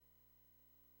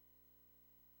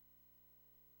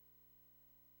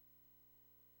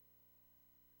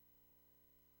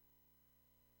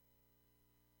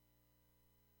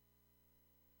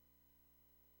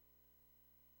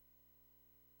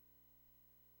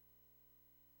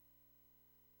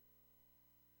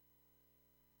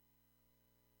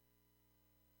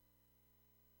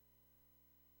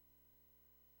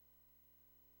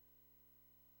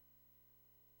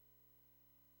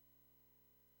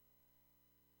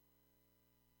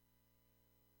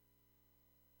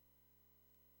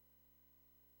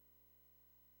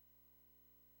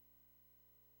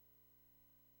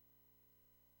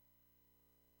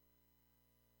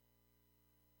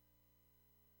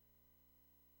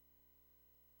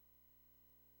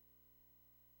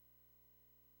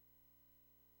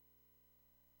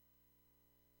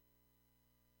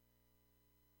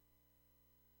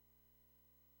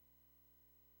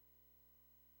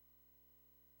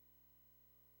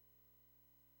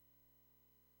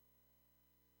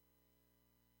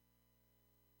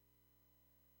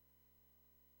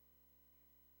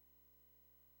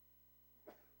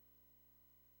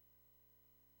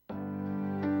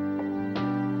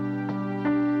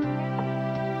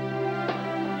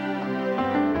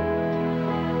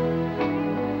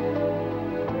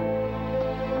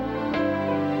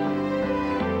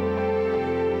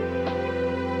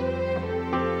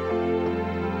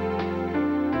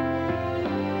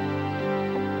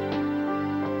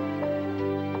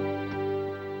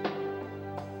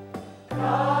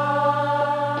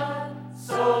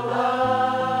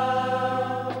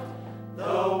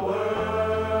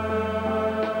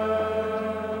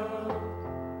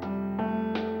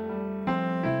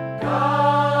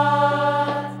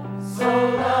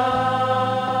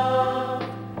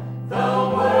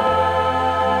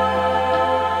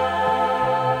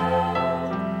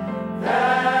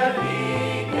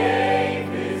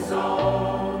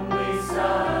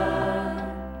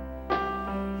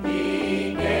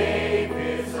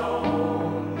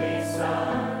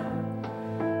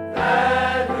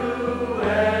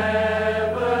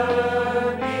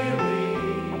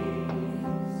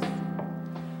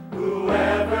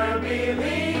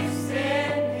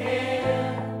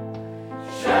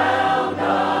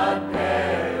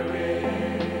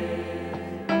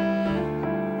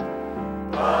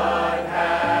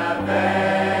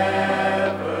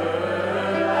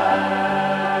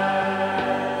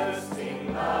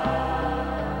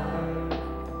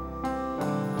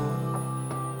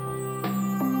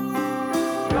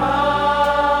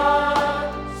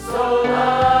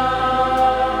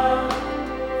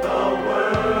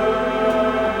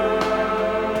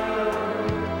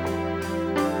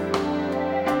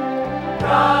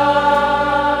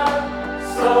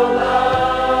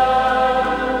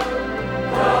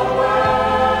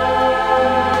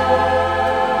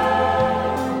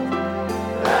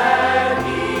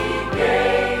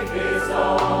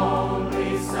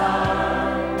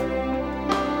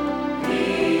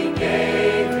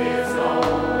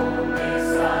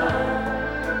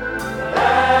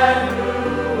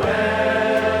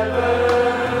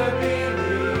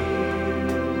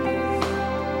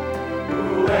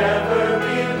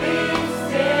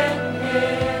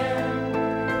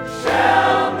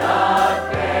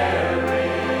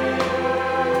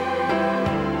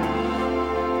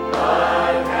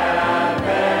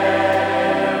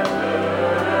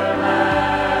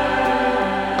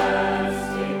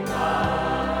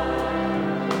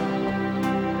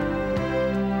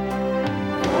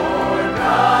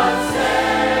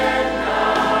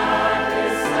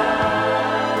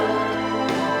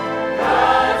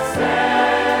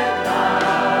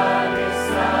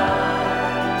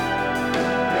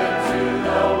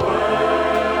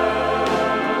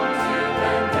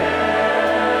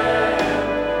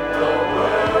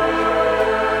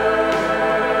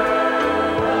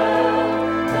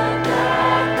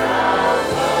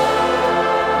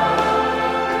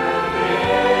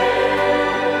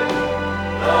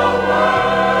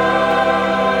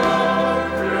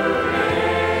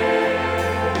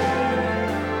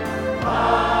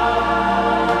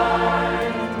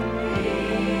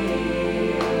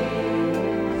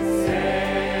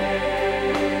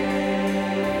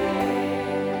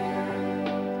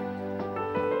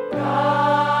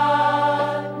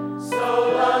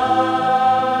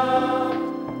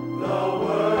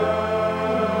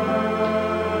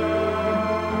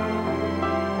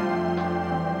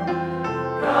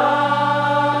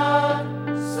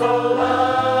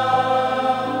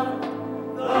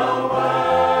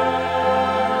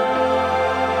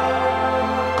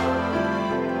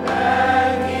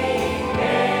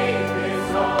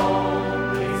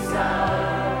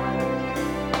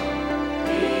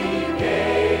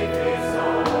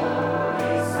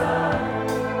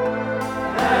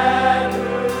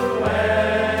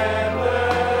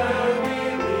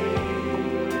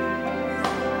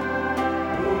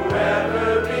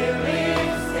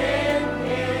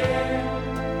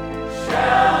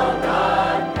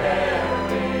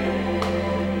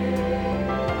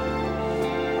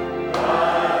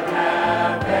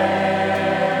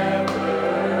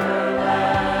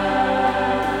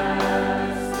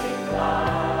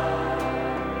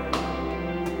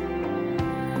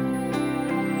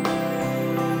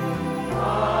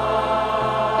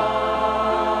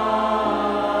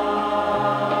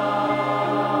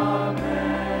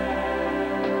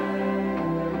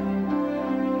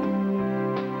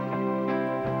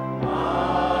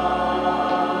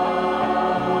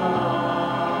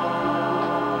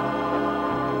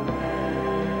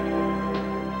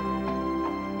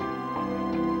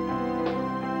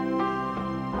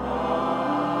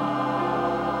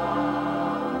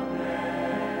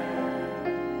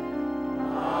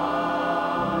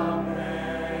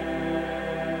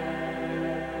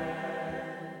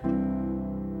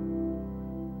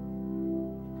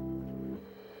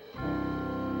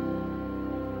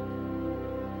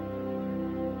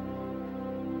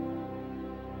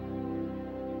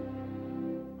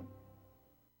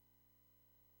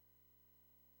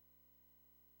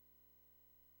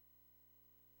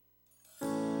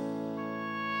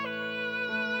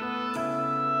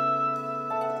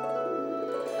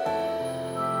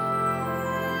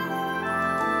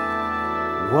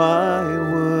Why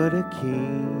would a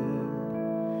king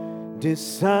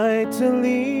decide to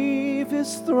leave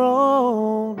his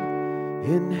throne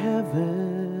in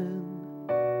heaven?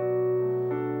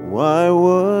 Why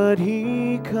would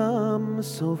he come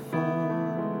so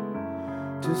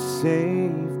far to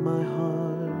save my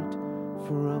heart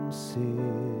from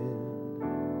sin?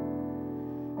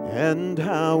 And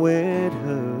how it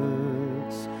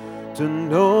hurts to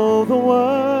know the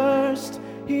worst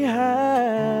he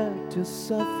had to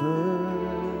suffer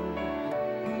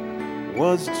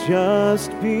was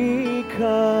just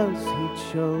because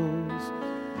he chose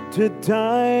to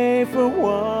die for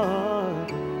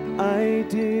what I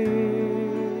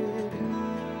did.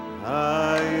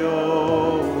 I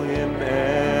owe him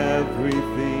everything.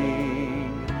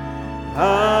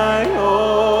 I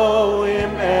owe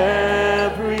him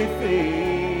everything.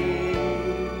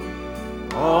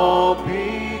 All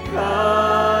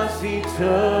because he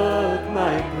took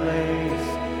my place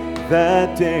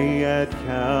that day at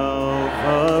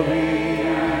Calvary.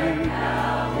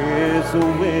 Is a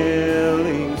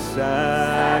willing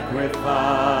sacrifice,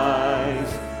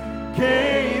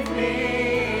 gave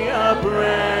me a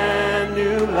brand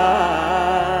new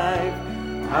life.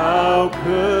 How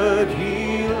could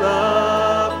he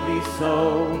love me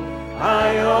so?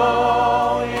 I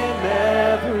owe him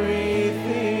everything.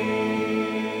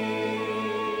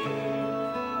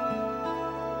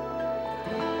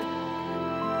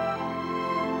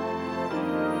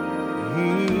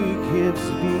 He gives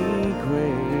me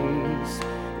grace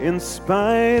in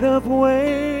spite of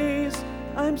ways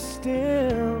I'm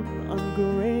still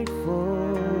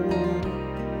ungrateful.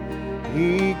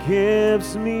 He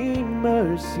gives me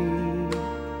mercy,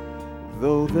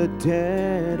 though the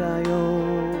debt I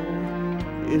owe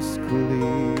is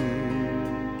clear.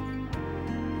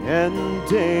 And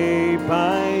day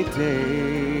by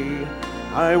day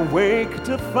I wake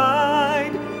to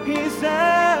find he's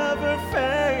ever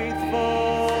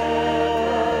faithful.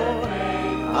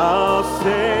 I'll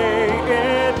say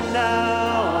it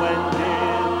now and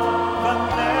in the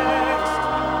next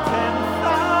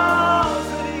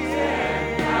 10,000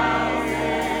 years.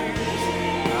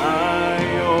 I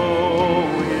owe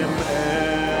him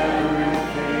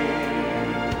everything.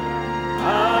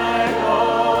 I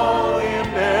owe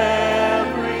him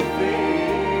everything.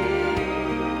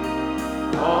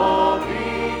 All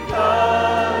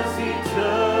because he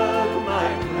took my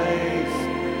place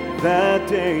that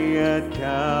day at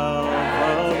Calvary.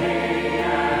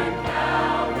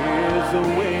 Is a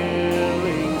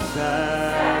willing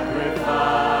sacrifice,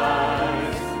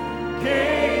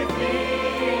 gave me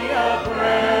a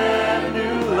brand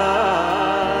new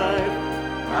life.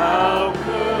 How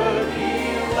could he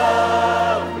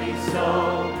love me so?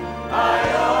 I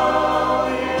owe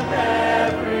him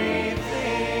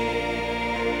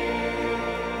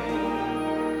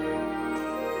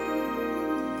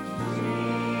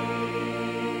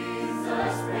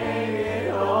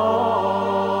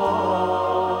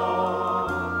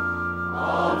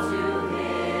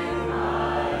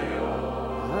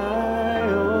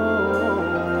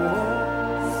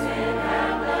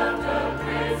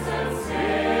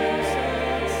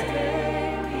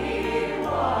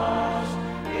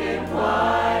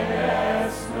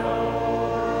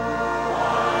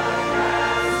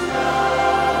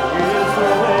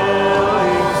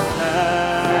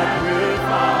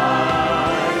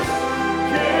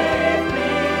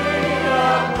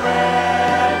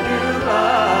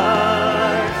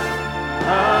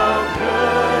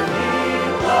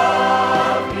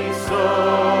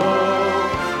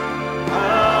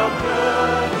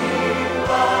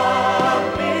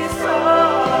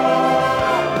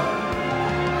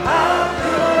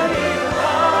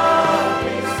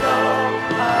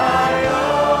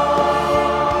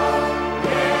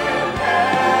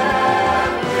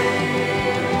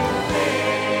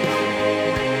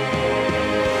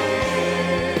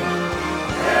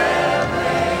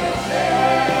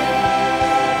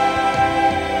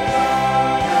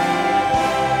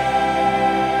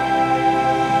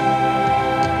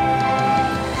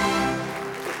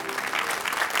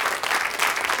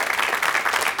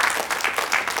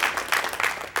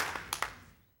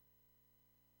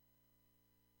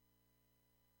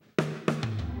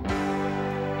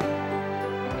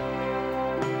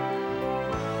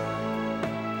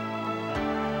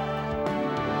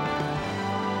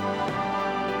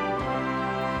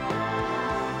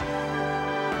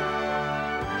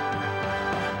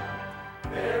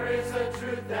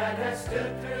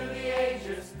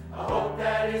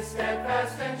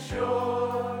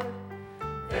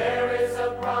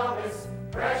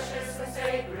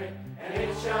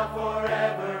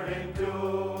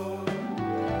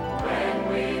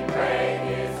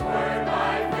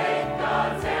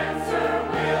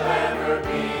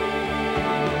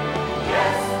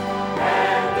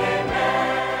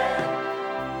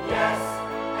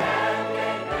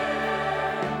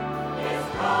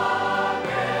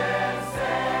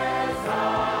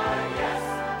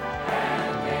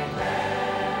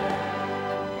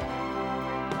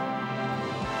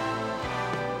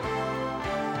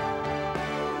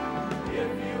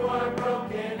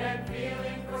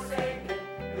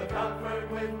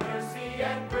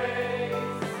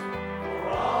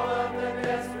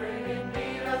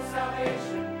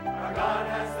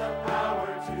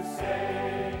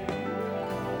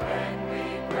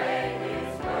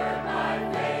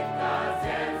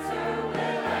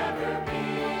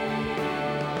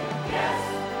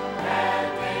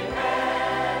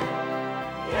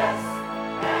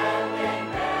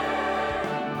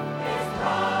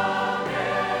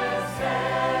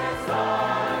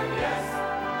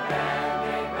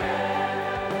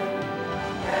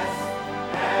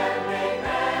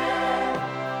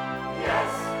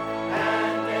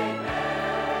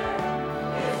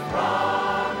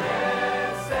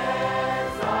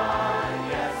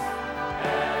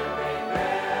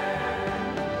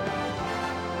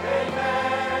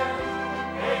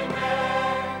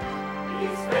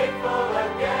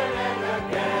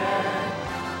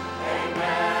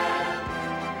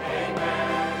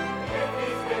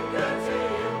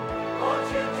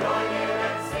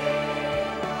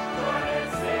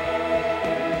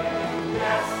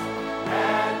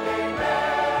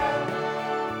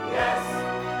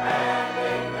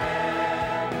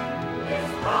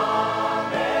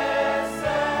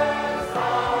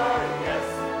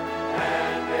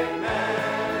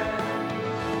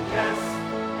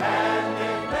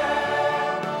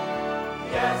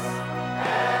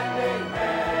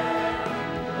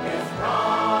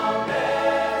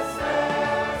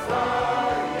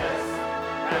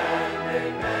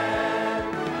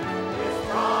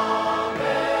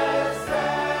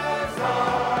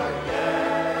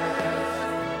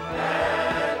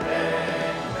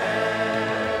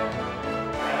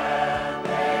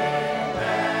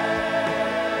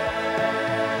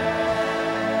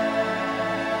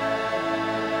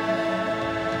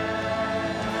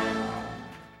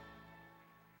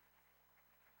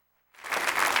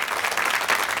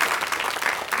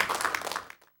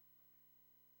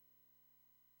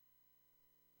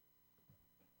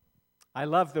I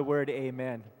love the word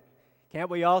amen. Can't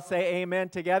we all say amen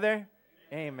together?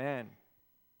 Amen.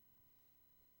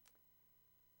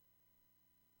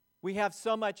 We have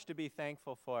so much to be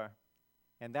thankful for,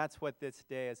 and that's what this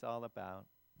day is all about.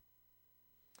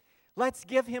 Let's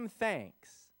give him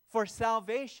thanks for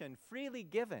salvation freely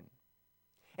given,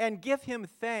 and give him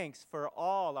thanks for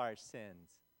all our sins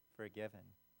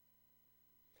forgiven.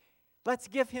 Let's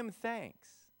give him thanks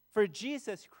for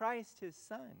Jesus Christ, his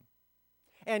Son,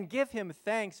 and give him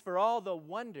thanks for all the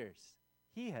wonders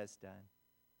he has done.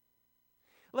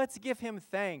 Let's give him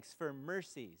thanks for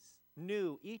mercies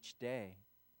new each day,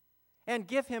 and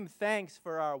give him thanks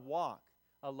for our walk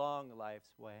along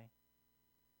life's way.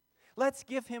 Let's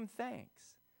give him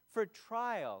thanks for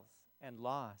trials and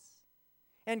loss,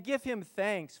 and give him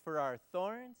thanks for our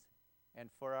thorns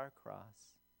and for our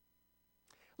cross.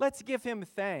 Let's give him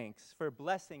thanks for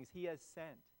blessings he has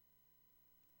sent,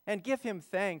 and give him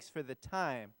thanks for the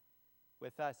time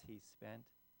with us he's spent.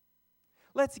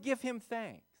 Let's give him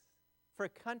thanks for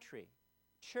country,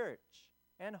 church,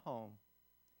 and home,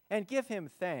 and give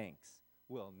him thanks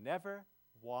we'll never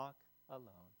walk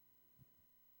alone.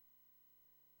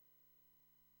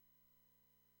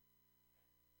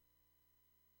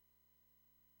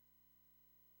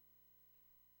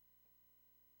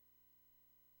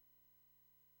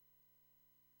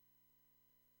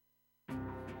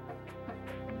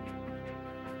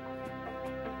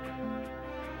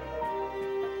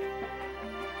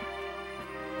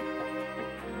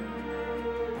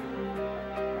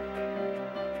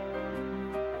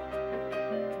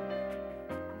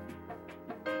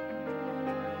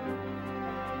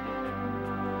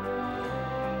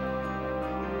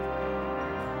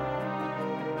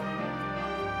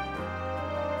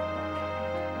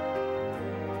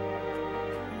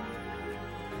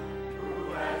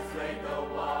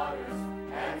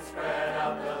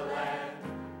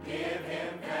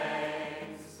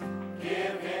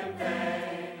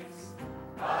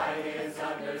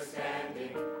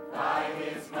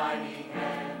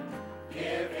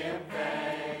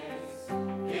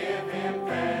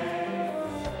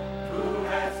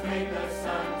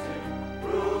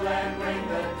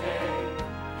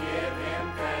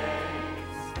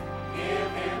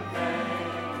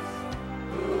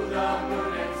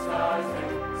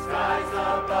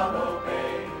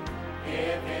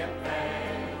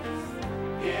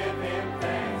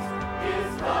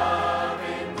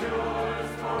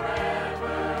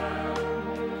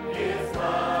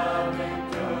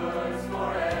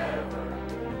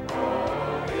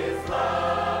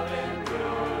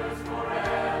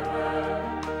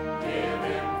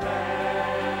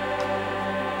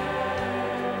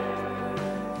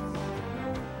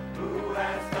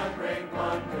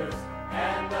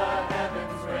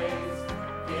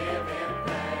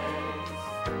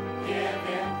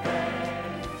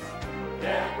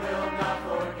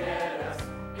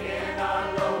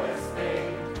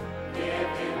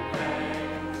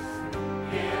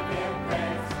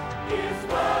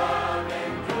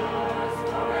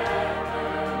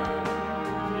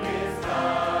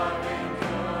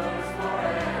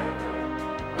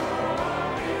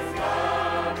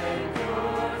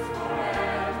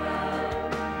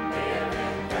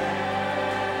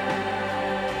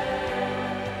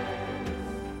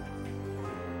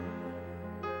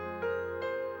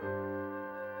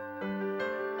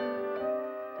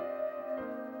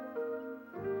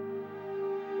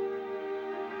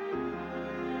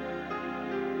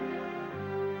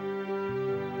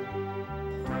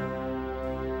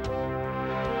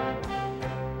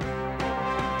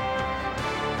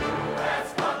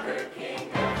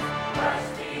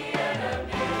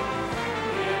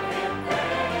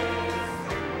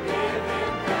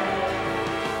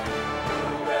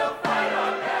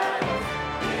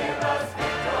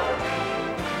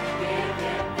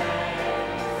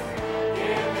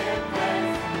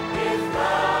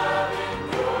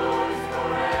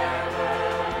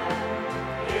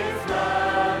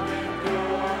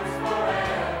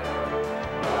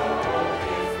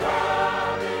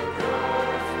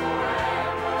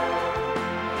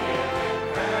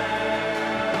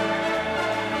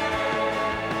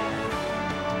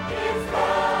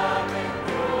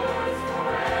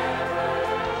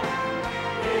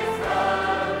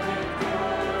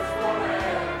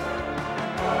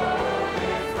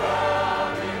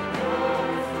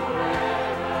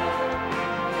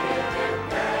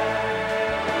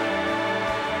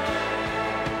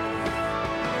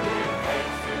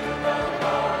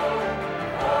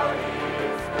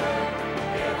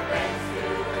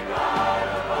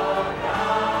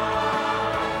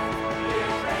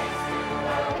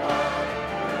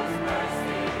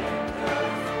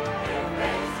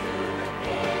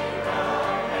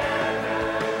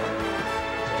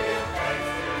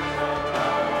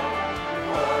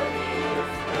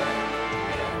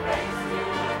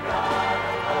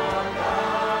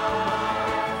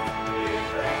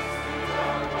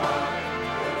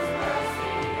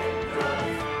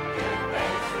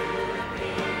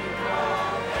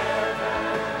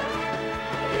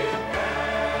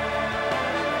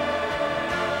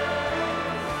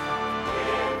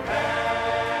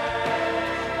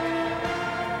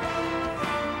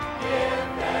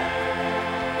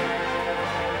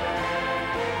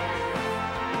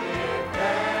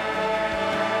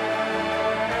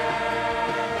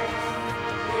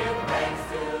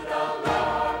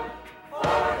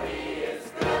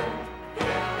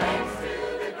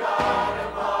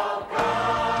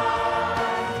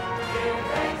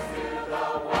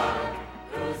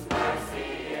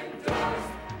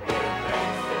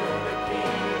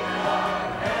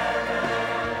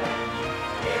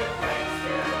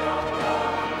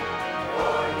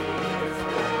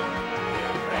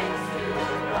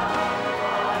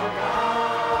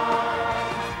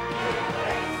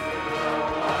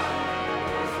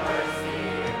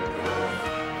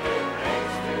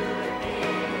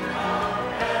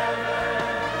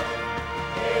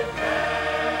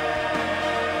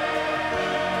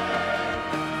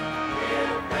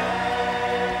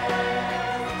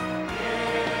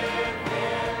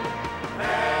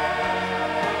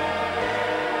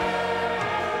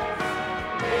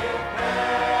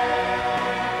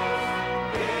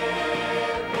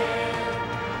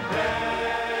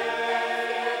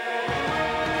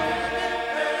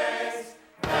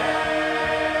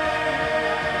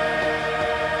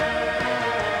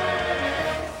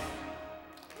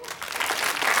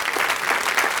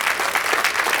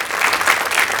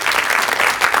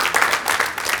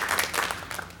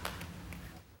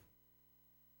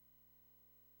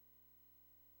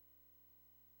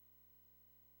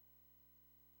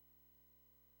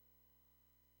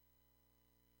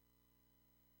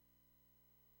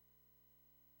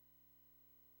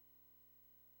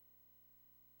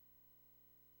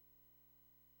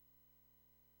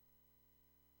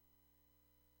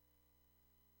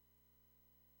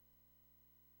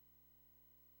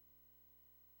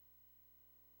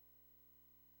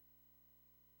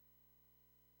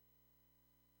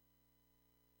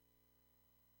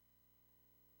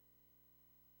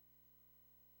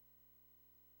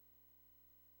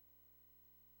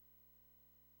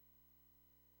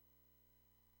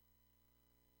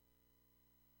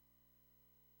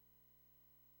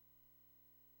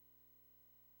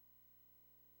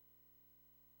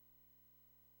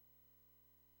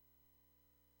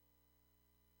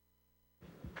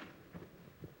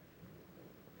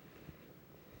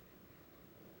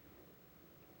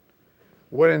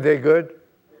 Weren't they good?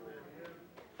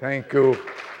 Thank you.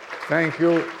 Thank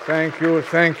you. Thank you.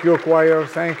 Thank you, choir.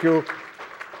 Thank you.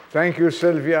 Thank you,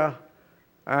 Sylvia.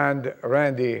 And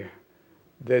Randy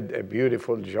did a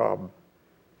beautiful job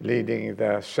leading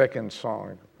the second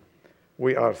song.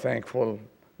 We are thankful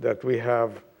that we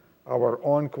have our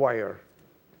own choir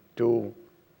to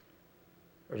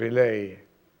relay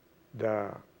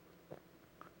the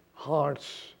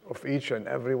hearts of each and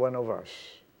every one of us.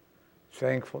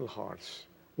 Thankful hearts.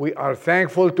 We are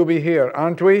thankful to be here,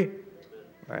 aren't we?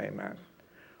 Amen.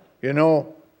 You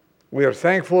know, we are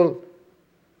thankful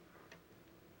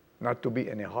not to be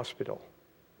in a hospital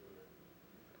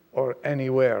or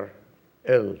anywhere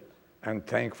ill, and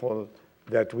thankful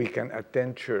that we can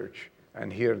attend church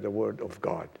and hear the word of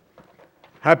God.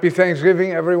 Happy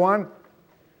Thanksgiving, everyone.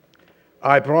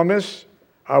 I promise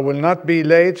I will not be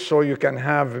late so you can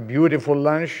have a beautiful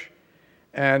lunch,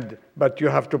 but you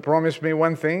have to promise me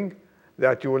one thing,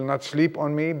 that you will not sleep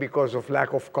on me because of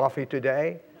lack of coffee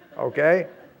today, okay?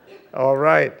 All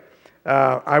right.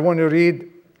 I want to read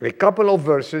a couple of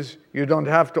verses. You don't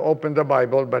have to open the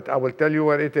Bible, but I will tell you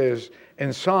where it is.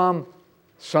 In Psalm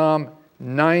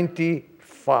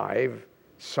 95.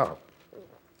 Psalm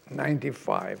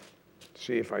 95.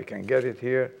 See if I can get it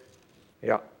here.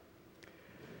 Yeah.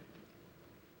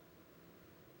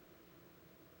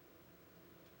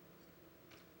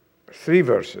 Three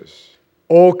verses.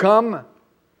 O come,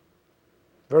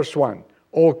 verse 1.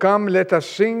 O come, let us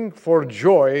sing for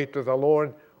joy to the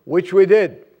Lord, which we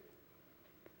did.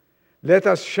 Let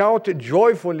us shout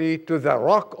joyfully to the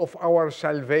rock of our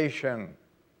salvation.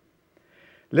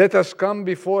 Let us come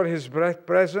before his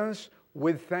presence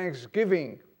with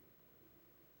thanksgiving.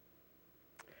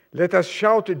 Let us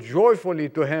shout joyfully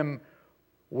to him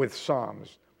with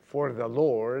psalms. For the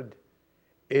Lord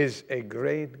is a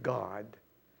great God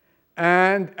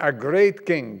and a great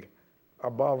King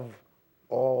above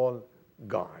all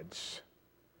gods.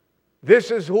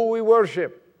 This is who we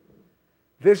worship.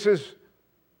 This is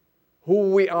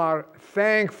who we are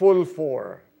thankful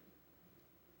for.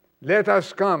 Let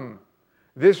us come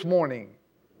this morning,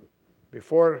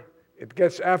 before it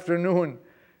gets afternoon,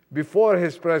 before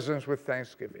his presence with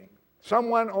thanksgiving.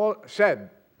 Someone said,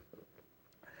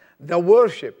 the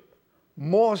worship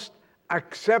most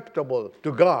acceptable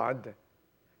to God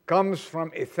comes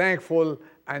from a thankful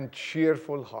and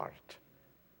cheerful heart.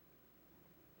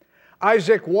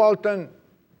 Isaac Walton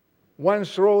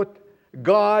once wrote,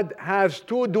 God has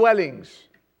two dwellings,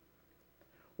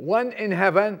 one in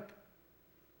heaven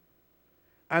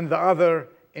and the other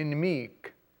in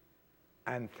meek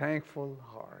and thankful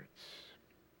hearts.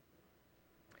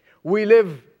 We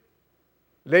live,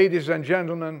 ladies and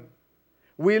gentlemen,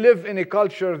 we live in a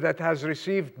culture that has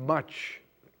received much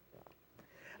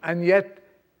and yet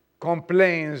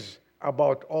complains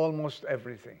about almost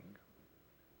everything.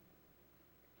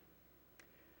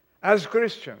 As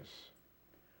Christians,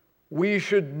 we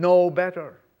should know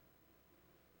better.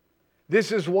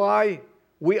 This is why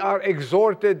we are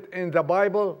exhorted in the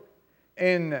Bible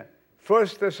in 1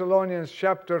 Thessalonians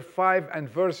chapter 5 and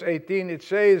verse 18. It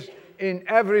says, in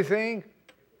everything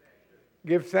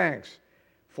give thanks,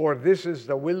 for this is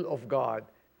the will of God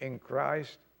in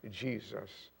Christ Jesus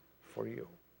for you.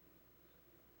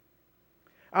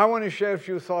 I want to share a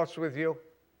few thoughts with you.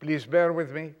 Please bear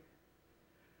with me.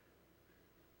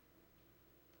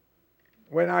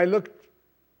 When I looked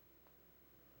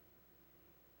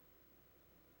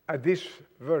at these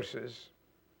verses,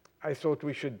 I thought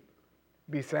we should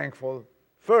be thankful.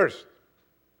 First,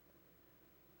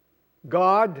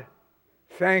 God,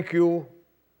 thank you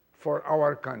for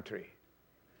our country.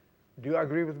 Do you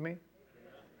agree with me?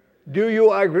 Do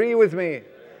you agree with me?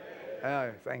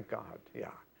 Thank God, yeah.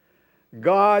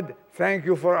 God, thank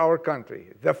you for our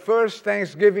country. The first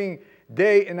Thanksgiving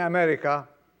Day in America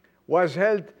was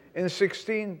held in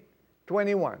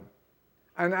 1621.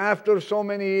 And after so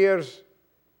many years,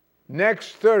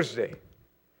 next Thursday,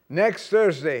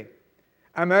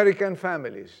 American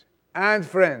families and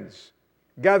friends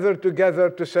gather together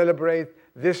to celebrate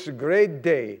this great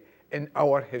day in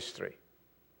our history.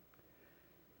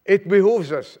 It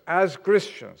behooves us as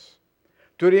Christians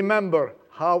to remember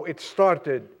how it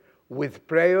started with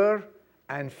prayer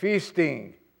and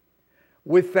feasting,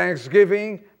 with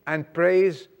thanksgiving and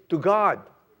praise to God,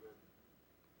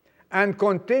 and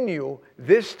continue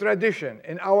this tradition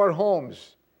in our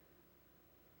homes,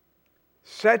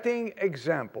 setting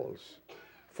examples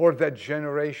for the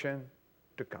generation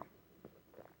to come.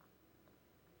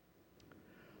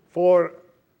 For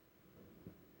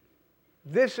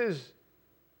this is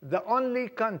the only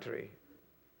country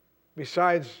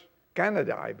besides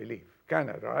Canada, I believe.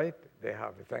 Canada, right? They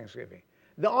have a Thanksgiving.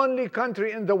 the only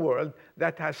country in the world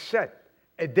that has set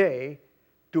a day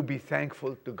to be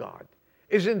thankful to God.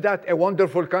 Isn't that a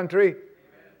wonderful country? Amen.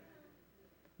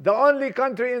 The only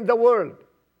country in the world.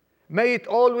 May it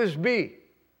always be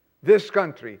this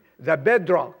country, the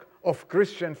bedrock of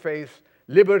Christian faith,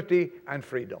 liberty, and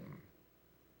freedom.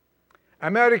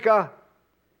 America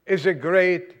is a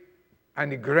great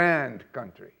and a grand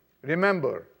country.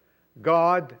 Remember,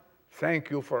 God, thank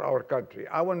you for our country.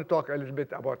 I want to talk a little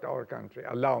bit about our country.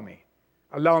 Allow me.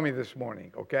 Allow me this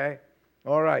morning, okay?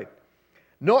 All right.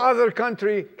 No other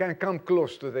country can come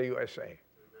close to the USA.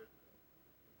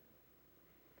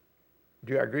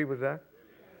 Do you agree with that?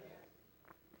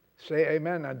 Say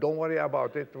amen and don't worry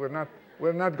about it.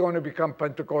 We're not going to become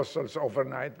Pentecostals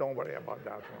overnight. Don't worry about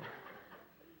that one.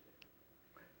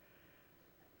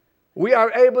 We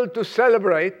are able to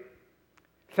celebrate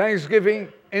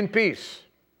Thanksgiving in peace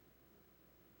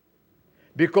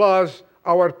because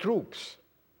our troops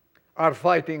are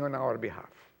fighting on our behalf.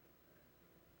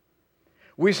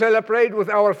 We celebrate with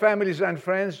our families and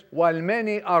friends while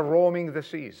many are roaming the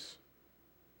seas,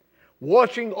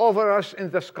 watching over us in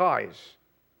the skies,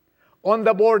 on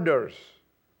the borders,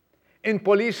 in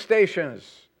police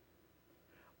stations,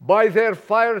 by their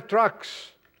fire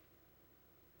trucks,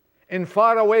 in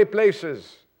faraway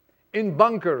places, in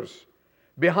bunkers,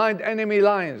 behind enemy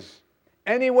lines,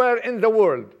 anywhere in the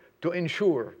world to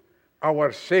ensure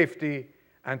our safety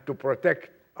and to protect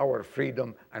our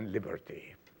freedom and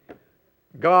liberty.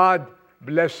 God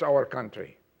bless our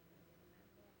country.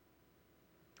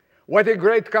 What a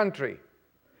great country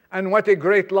and what a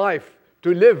great life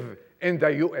to live in the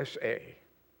USA.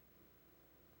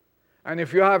 And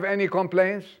if you have any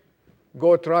complaints,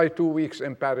 go try 2 weeks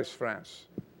in Paris, France.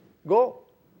 Go.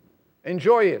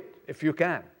 Enjoy it if you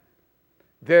can.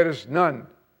 There is none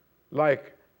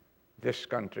like this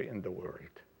country in the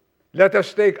world. Let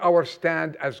us take our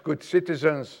stand as good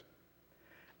citizens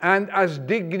and as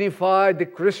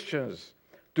dignified Christians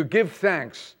to give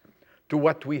thanks to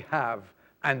what we have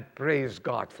and praise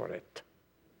God for it.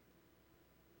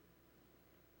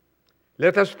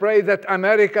 Let us pray that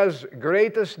America's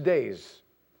greatest days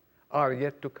are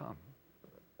yet to come.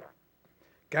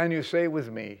 Can you say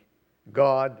with me,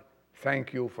 God,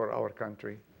 thank you for our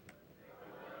country?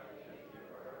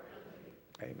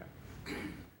 Amen.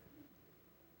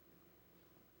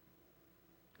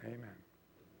 Amen.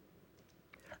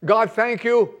 God, thank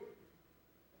you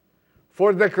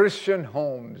for the Christian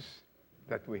homes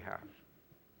that we have.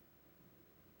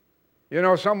 You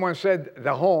know, someone said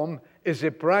the home is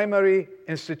a primary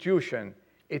institution.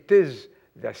 It is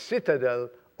the citadel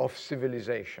of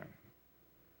civilization.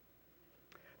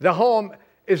 The home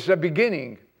is the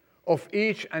beginning of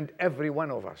each and every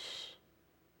one of us.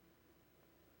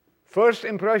 First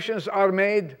impressions are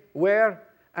made where?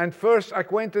 And first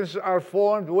acquaintances are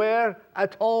formed where?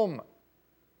 At home.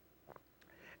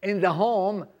 In the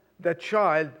home, the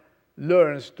child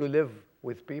learns to live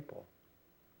with people.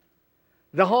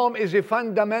 The home is a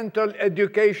fundamental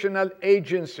educational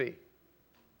agency.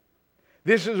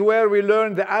 This is where we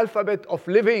learn the alphabet of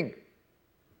living.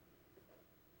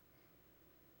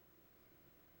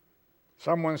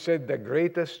 Someone said the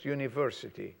greatest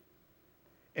university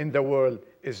in the world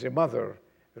is a mother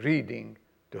reading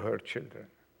to her children.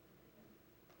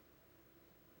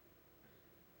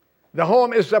 The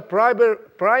home is the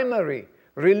primary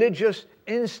religious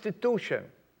institution.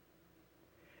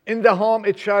 In the home,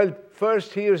 a child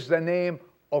first hears the name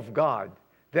of God,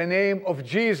 the name of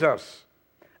Jesus,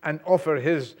 and offer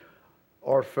his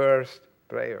or first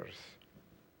prayers.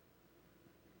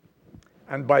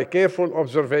 And by careful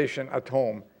observation at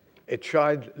home, a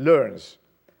child learns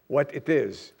what it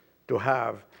is to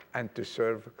have and to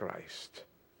serve Christ.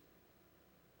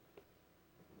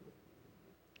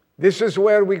 This is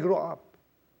where we grow up.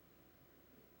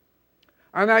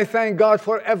 And I thank God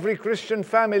for every Christian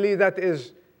family that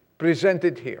is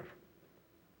presented here.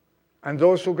 And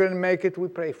those who can make it, we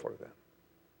pray for them.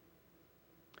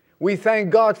 We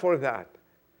thank God for that.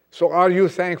 So are you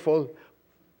thankful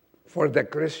for the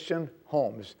Christian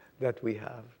homes that we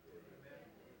have?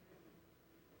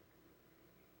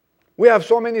 We have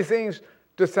so many things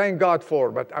to thank God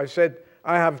for, but I said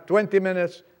I have 20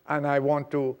 minutes and I want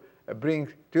to bring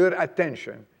to your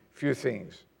attention a few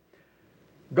things.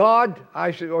 God,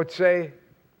 I would say,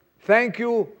 thank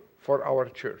you for our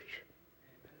church.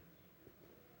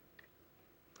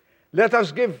 Let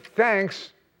us give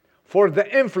thanks for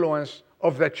the influence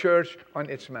of the church on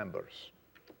its members.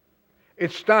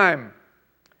 It's time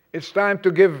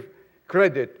to give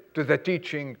credit to the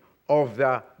teaching of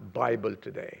the Bible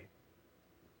today.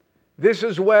 This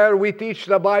is where we teach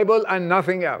the Bible and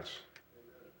nothing else.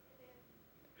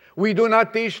 We do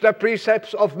not teach the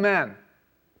precepts of man,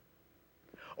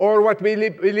 or what we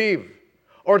believe,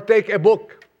 or take a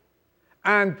book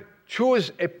and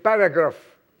choose a paragraph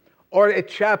or a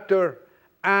chapter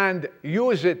and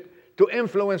use it to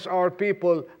influence our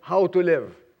people how to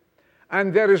live.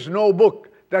 And there is no book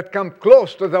that comes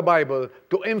close to the Bible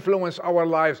to influence our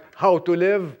lives how to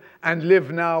live and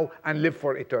live now and live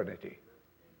for eternity.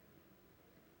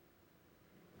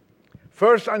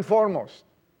 First and foremost,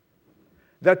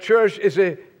 the church is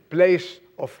a place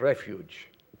of refuge.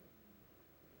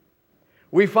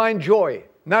 We find joy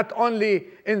not only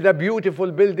in the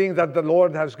beautiful building that the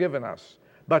Lord has given us,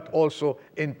 but also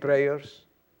in prayers,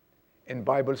 in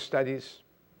Bible studies,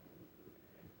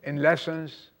 in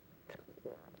lessons,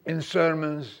 in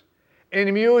sermons,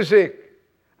 in music,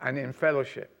 and in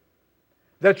fellowship.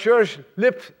 The church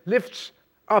lifts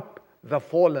up the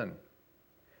fallen,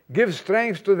 gives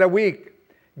strength to the weak,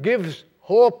 gives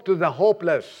hope to the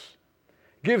hopeless,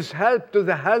 gives help to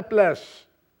the helpless,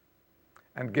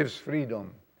 and gives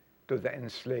freedom to the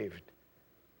enslaved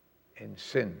in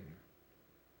sin.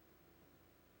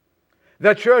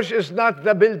 The church is not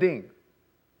the building.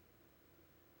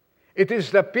 It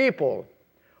is the people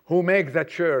who make the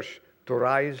church to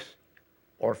rise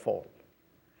or fall.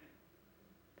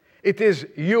 It is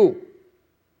you.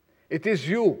 It is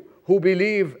you who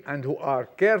believe and who are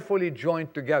carefully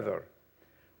joined together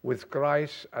with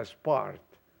Christ as part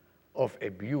of a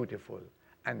beautiful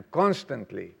and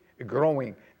constantly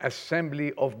growing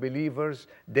assembly of believers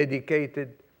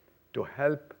dedicated to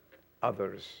help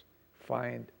others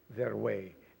find their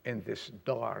way in this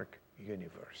dark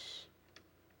universe.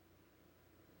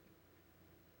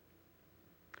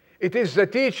 It is the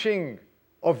teaching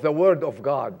of the Word of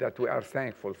God that we are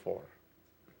thankful for.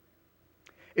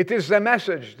 It is the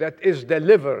message that is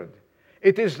delivered.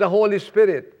 It is the Holy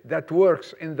Spirit that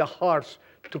works in the hearts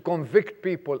to convict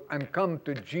people and come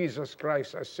to Jesus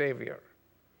Christ as Savior.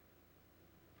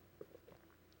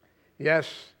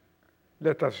 Yes,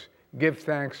 let us give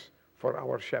thanks for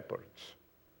our shepherds,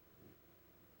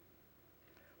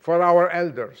 for our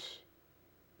elders,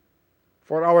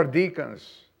 for our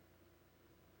deacons,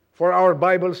 for our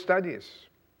Bible studies.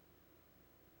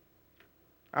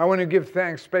 I want to give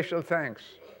thanks, special thanks,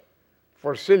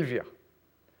 for Sylvia,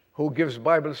 who gives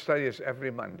Bible studies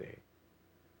every Monday.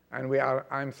 And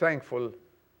I'm thankful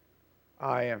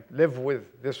I live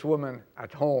with this woman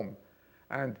at home.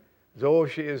 And though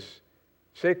she is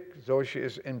sick, though she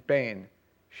is in pain,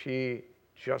 she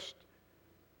just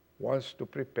wants to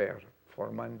prepare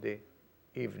for Monday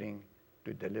evening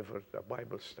to deliver the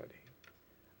Bible study.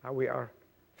 And we are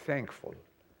thankful.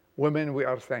 Women, we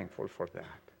are thankful for that.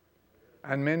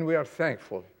 And men, we are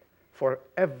thankful for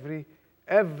every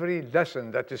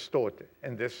lesson that is taught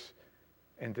in this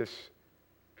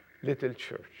little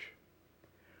church.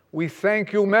 We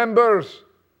thank you, members.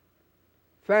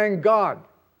 Thank God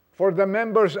for the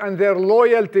members and their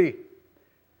loyalty,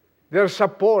 their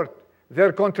support,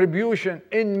 their contribution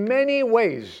in many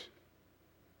ways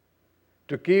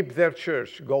to keep their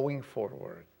church going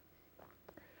forward,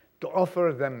 to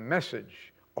offer the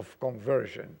message of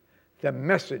conversion, the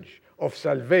message of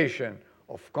salvation,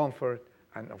 of comfort,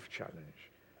 and of challenge.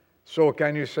 So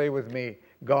can you say with me,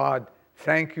 God,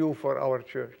 thank you for our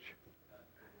church?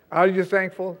 Are you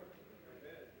thankful?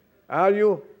 Are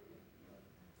you?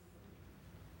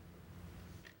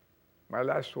 My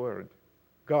last word.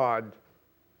 God,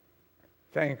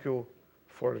 thank you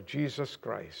for Jesus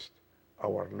Christ,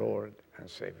 our Lord and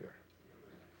Savior.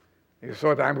 You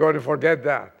thought I'm going to forget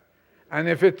that. And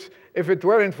if it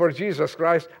weren't for Jesus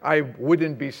Christ, I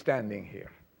wouldn't be standing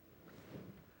here.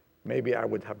 Maybe I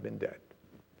would have been dead.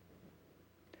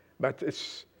 But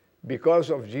it's because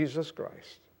of Jesus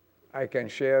Christ I can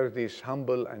share these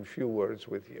humble and few words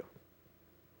with you.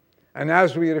 And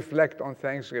as we reflect on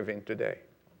Thanksgiving today,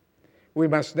 we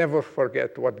must never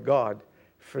forget what God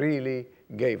freely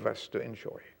gave us to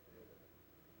enjoy.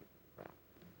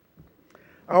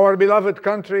 Our beloved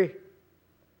country,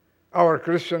 our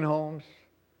Christian homes,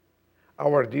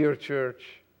 our dear church,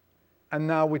 and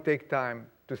now we take time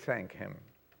to thank Him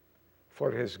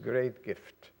for His great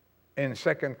gift. In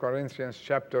 2 Corinthians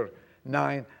chapter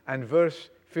 9 and verse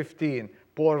 15,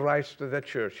 Paul writes to the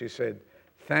church, he said,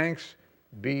 "Thanks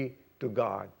be to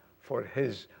God for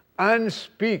His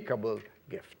unspeakable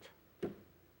gift."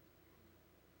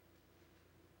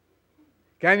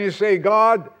 Can you say,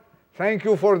 God, thank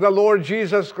you for the Lord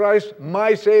Jesus Christ,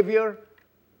 my Savior?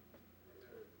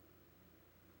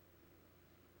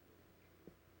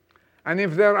 And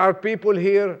if there are people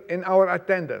here in our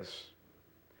attendance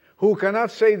who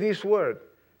cannot say this word,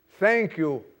 thank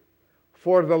you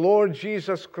for the Lord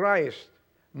Jesus Christ,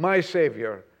 my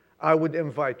Savior, I would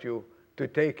invite you to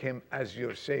take him as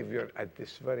your Savior at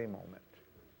this very moment.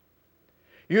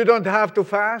 You don't have to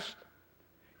fast.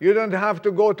 You don't have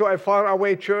to go to a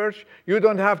faraway church. You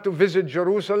don't have to visit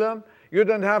Jerusalem. You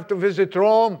don't have to visit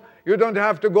Rome. You don't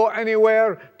have to go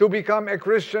anywhere to become a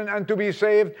Christian and to be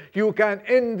saved. You can,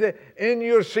 in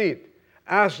your seat,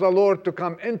 ask the Lord to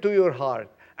come into your heart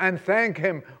and thank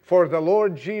him for the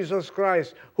Lord Jesus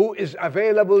Christ, who is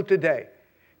available today.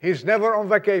 He's never on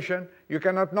vacation. You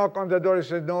cannot knock on the door and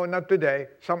say, no, not today,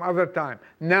 some other time.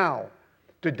 Now,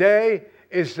 today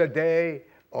is the day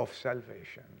of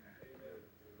salvation.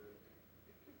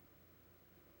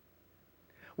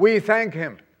 We thank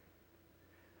him.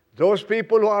 Those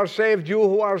people who are saved, you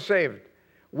who are saved,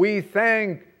 we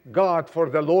thank God for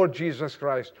the Lord Jesus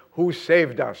Christ who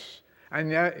saved us.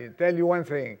 And I tell you one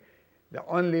thing, the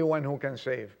only one who can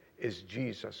save is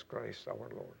Jesus Christ our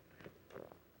Lord.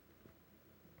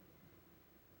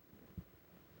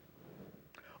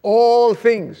 All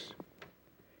things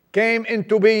came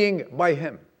into being by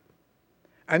him,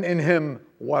 and in him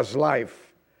was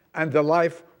life, and the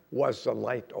life was the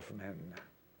light of men.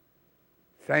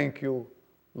 Thank you,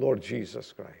 Lord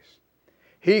Jesus Christ.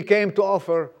 He came to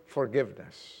offer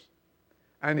forgiveness.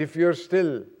 And if you're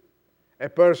still a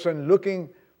person looking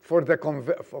for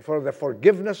the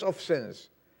forgiveness of sins,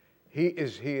 he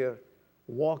is here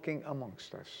walking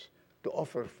amongst us to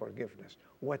offer forgiveness.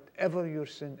 Whatever your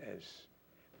sin is,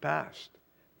 past,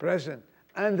 present,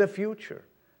 and the future.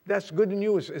 That's good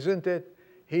news, isn't it?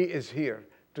 He is here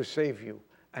to save you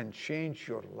and change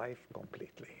your life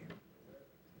completely.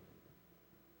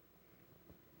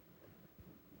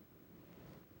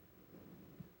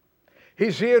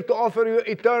 He's here to offer you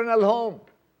eternal home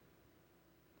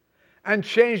and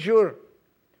change your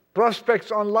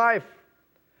prospects on life,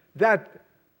 that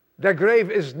the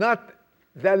grave is not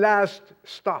the last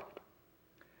stop.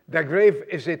 The grave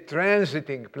is a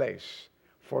transiting place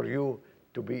for you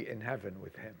to be in heaven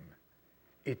with him.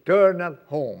 Eternal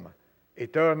home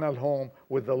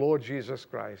with the Lord Jesus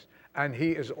Christ. And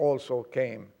he is also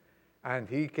came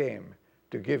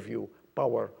to give you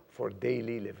power for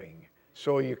daily living,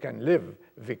 so you can live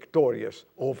victorious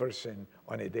over sin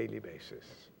on a daily basis.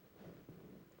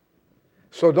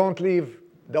 So don't leave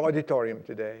the auditorium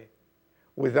today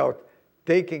without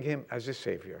taking him as a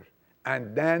Savior.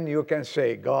 And then you can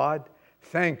say, God,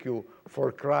 thank you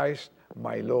for Christ,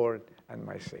 my Lord and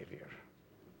my Savior.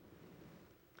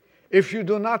 If you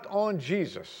do not own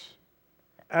Jesus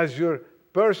as your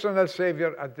personal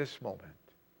Savior at this moment,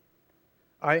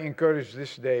 I encourage you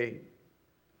this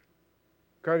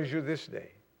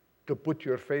day to put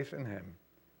your faith in him,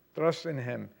 trust in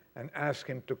him, and ask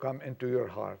him to come into your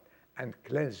heart and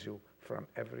cleanse you from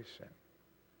every sin.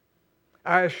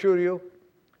 I assure you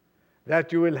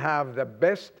that you will have the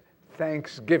best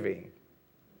Thanksgiving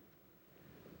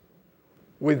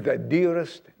with the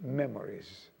dearest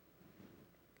memories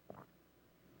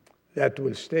that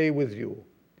will stay with you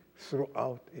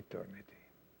throughout eternity.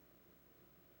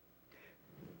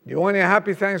 Do you want a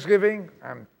happy Thanksgiving?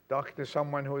 I'm talking to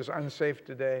someone who is unsafe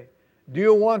today. Do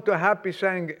you want a happy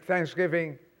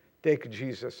Thanksgiving? Take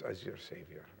Jesus as your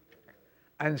Savior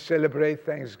and celebrate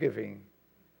Thanksgiving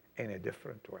in a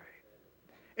different way.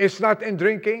 It's not in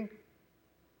drinking.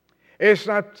 It's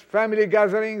not family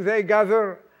gathering. They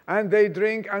gather and they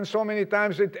drink, and so many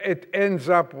times it ends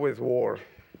up with war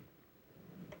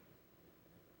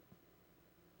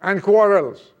and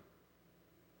quarrels.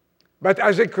 But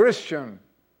as a Christian,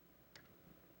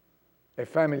 a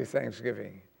family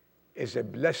Thanksgiving is a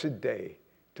blessed day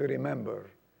to remember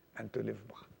and to live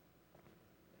by.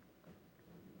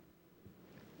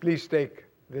 Please take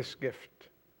this gift,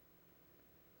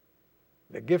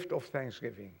 the gift of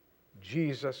Thanksgiving,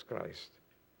 Jesus Christ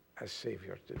as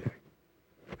Savior today.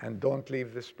 And don't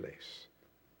leave this place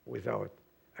without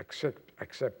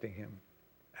accepting him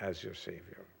as your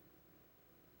Savior.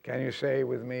 Can you say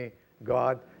with me,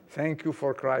 God, thank you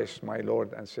for Christ, my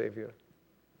Lord and Savior?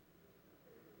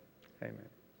 Amen.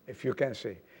 If you can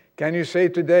say. Can you say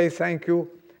today, thank you,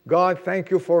 God, thank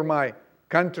you for my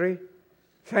country.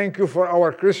 Thank you for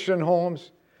our Christian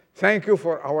homes. Thank you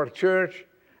for our church.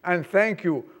 And thank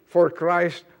you for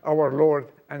Christ, our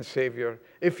Lord and Savior.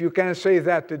 If you can say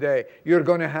that today, you're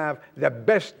going to have the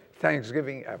best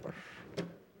Thanksgiving ever.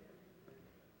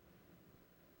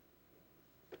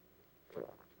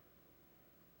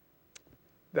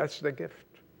 That's the gift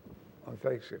on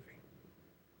Thanksgiving.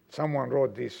 Someone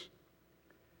wrote these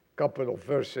couple of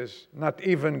verses. Not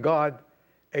even God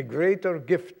a greater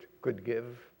gift could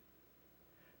give,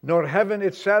 nor heaven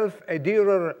itself a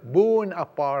dearer boon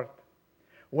apart,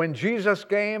 when Jesus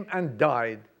came and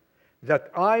died, that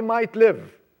I might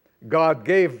live. God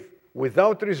gave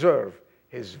without reserve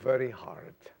his very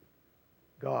heart.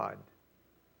 God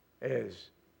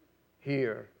is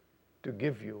here to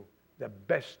give you the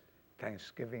best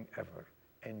Thanksgiving ever,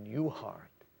 a new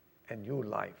heart, a new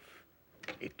life,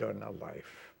 eternal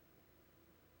life.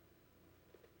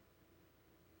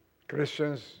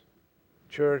 Christians,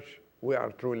 church, we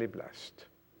are truly blessed.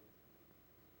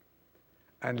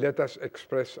 And let us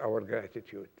express our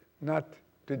gratitude, not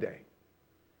today,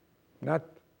 not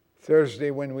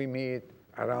Thursday when we meet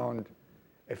around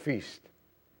a feast,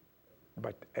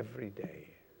 but every day,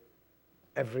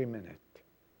 every minute,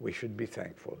 we should be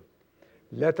thankful.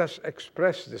 Let us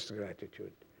express this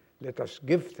gratitude. Let us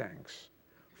give thanks,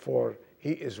 for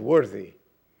he is worthy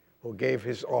who gave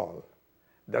his all.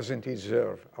 Doesn't he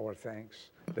deserve our thanks?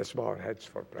 Let's bow our heads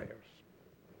for prayers.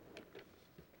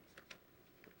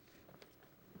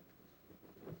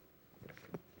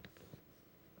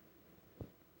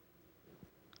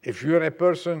 If you're a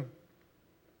person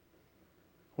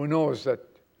who knows that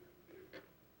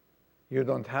you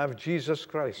don't have Jesus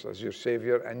Christ as your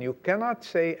Savior, and you cannot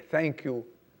say, thank you,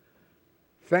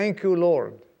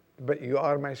 Lord, but you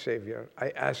are my Savior,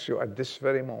 I ask you at this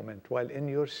very moment, while in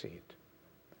your seat,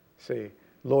 say,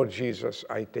 Lord Jesus,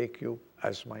 I take you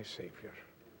as my Savior.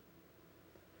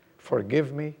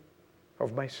 Forgive me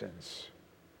of my sins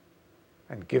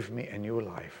and give me a new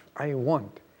life. I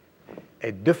want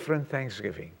a different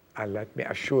Thanksgiving, and let me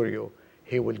assure you,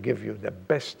 he will give you the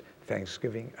best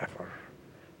Thanksgiving ever.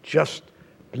 Just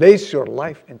place your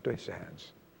life into his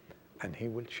hands, and he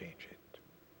will change it.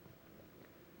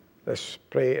 Let's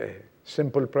pray a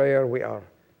simple prayer. We are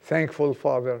thankful,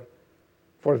 Father,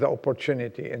 for the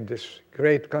opportunity in this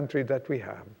great country that we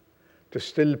have to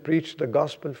still preach the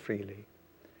gospel freely.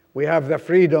 We have the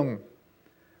freedom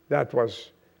that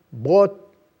was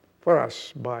bought for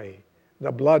us by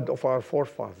the blood of our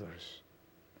forefathers.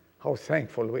 How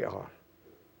thankful we are.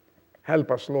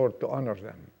 Help us, Lord, to honor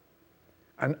them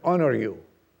and honor you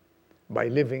by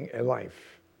living a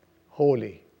life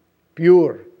holy,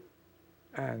 pure,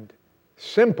 and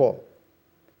simple,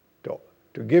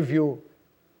 to give you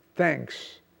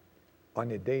thanks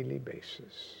on a daily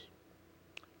basis.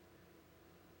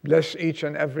 Bless each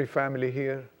and every family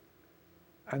here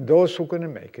and those who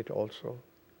couldn't make it also.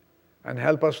 And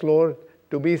help us, Lord,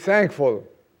 to be thankful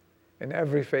in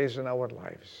every phase in our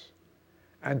lives.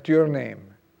 And to your name,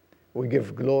 we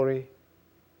give glory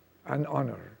and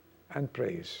honor and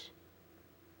praise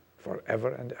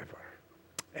forever and ever.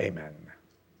 Amen.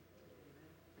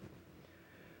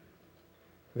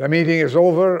 The meeting is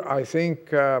over. I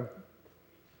think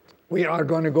we are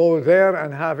going to go there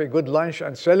and have a good lunch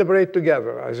and celebrate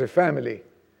together as a family,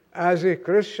 as a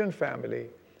Christian family,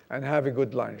 and have a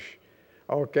good lunch.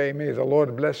 Okay, may the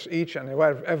Lord bless each and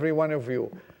every one of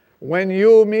you. When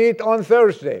you meet on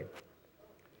Thursday,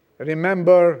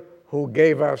 remember who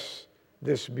gave us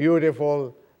this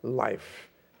beautiful life,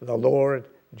 the Lord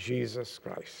Jesus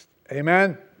Christ.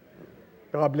 Amen?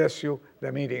 God bless you.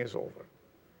 The meeting is over.